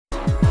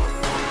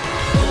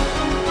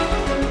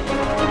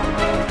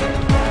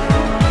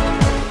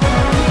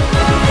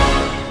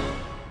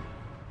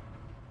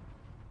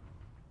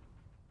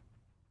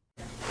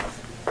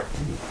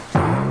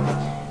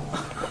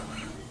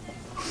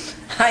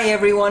Hi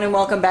everyone, and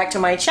welcome back to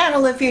my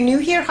channel. If you're new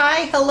here,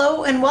 hi,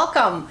 hello, and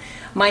welcome.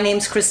 My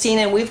name's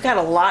Christina and we've got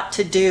a lot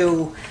to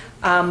do.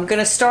 I'm going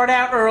to start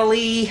out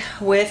early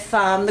with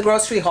the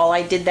grocery haul.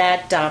 I did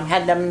that,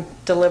 had them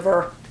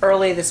deliver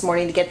early this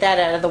morning to get that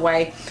out of the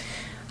way.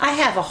 I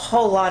have a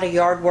whole lot of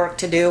yard work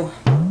to do.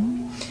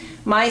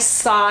 My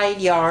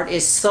side yard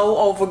is so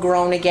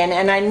overgrown again,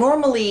 and I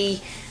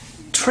normally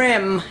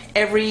trim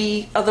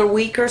every other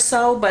week or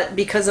so, but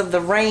because of the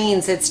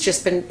rains it's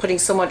just been putting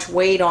so much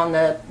weight on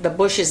the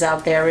bushes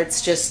out there.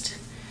 It's just,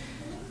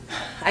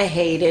 I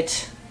hate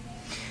it.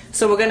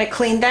 So we're going to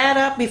clean that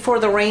up before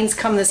the rains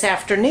come this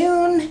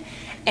afternoon,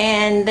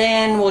 and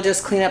then we'll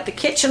just clean up the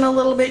kitchen a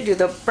little bit, do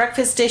the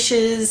breakfast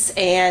dishes,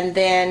 and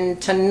then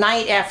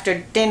tonight after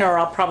dinner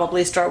I'll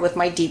probably start with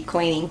my deep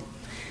cleaning.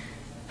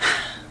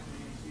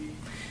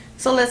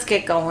 So let's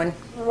get going.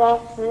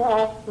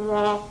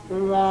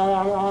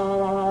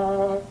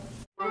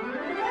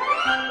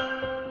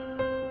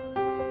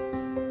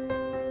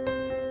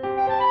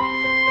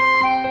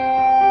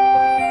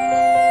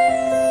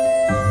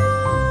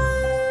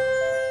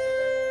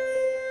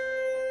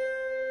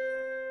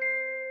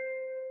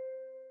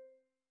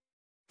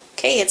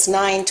 Okay, it's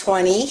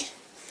 9:20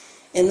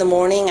 in the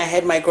morning. I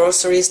had my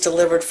groceries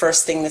delivered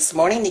first thing this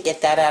morning to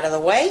get that out of the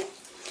way.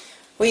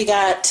 We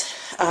got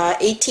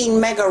 18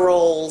 mega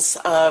rolls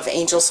of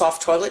Angel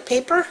Soft toilet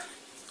paper.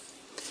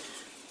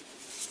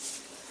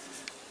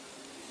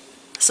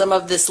 Some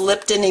of this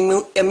Lipton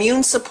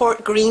Immune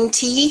Support green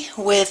tea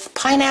with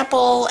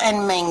pineapple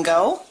and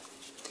mango.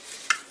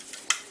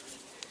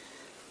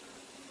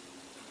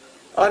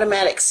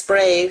 Automatic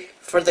spray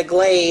for the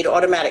Glade,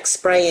 automatic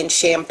spray and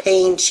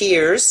champagne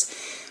cheers.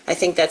 I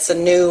think that's a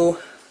new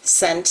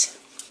scent.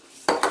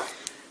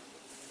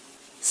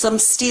 Some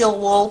steel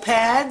wool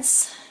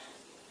pads.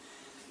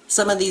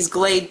 Some of these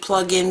Glade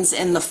plug-ins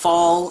in the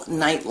fall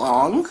night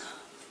long.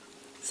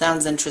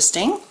 Sounds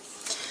interesting.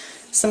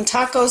 Some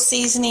taco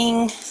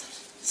seasoning,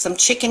 some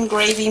chicken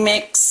gravy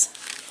mix,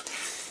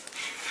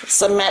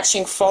 some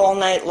matching fall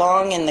night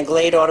long in the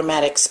Glade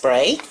automatic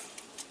spray.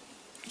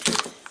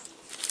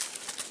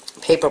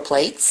 Paper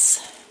plates.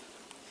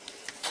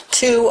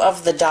 2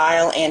 of the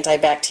Dial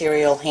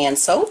antibacterial hand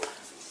soap.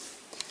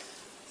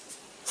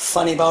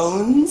 Funny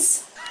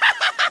Bones.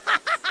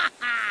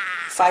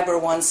 Fiber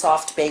One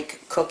soft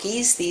bake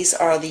cookies. These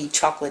are the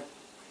chocolate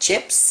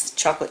chips,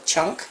 chocolate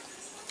chunk.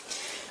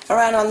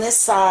 Around on this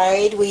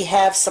side we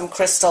have some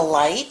Crystal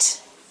Light,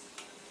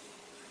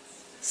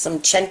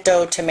 some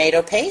Cento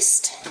tomato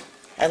paste.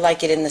 I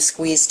like it in the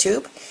squeeze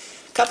tube.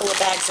 A couple of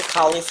bags of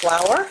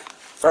cauliflower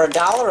for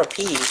 $1 a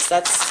piece.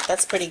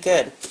 That's pretty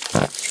good.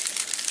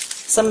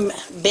 Some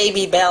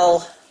Baby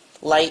Bell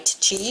light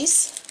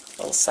cheese, a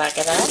little sack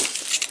of that.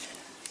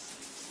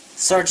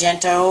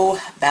 Sargento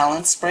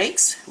Balance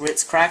Breaks,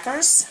 Ritz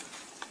crackers.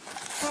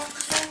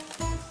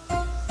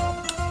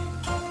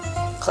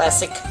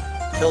 Classic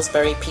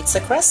Pillsbury pizza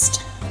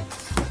crust.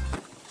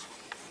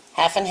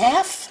 Half and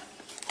half.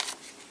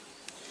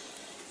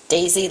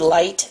 Daisy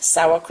Light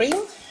sour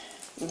cream.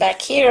 Back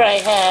here I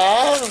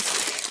have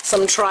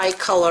some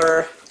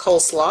tricolor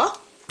coleslaw.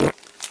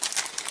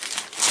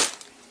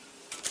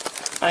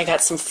 I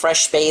got some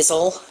fresh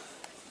basil.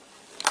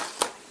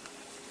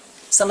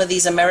 Some of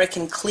these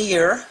American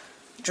Clear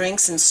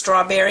drinks in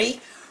strawberry,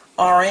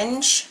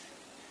 orange,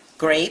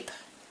 grape,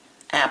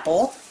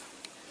 apple.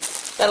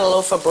 Got a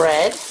loaf of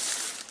bread.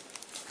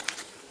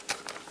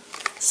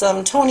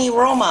 Some Tony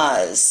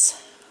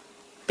Roma's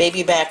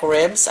baby back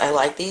ribs. I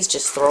like these,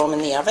 just throw them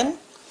in the oven.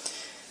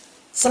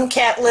 Some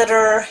cat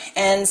litter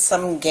and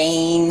some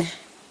Gain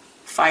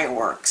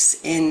fireworks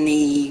in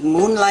the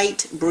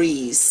Moonlight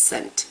Breeze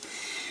scent.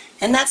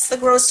 And that's the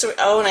grocery.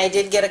 Oh, and I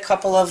did get a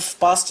couple of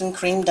Boston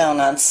cream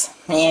donuts.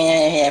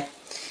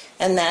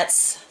 And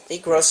that's the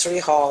grocery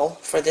haul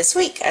for this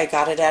week. I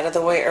got it out of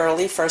the way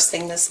early first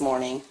thing this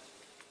morning.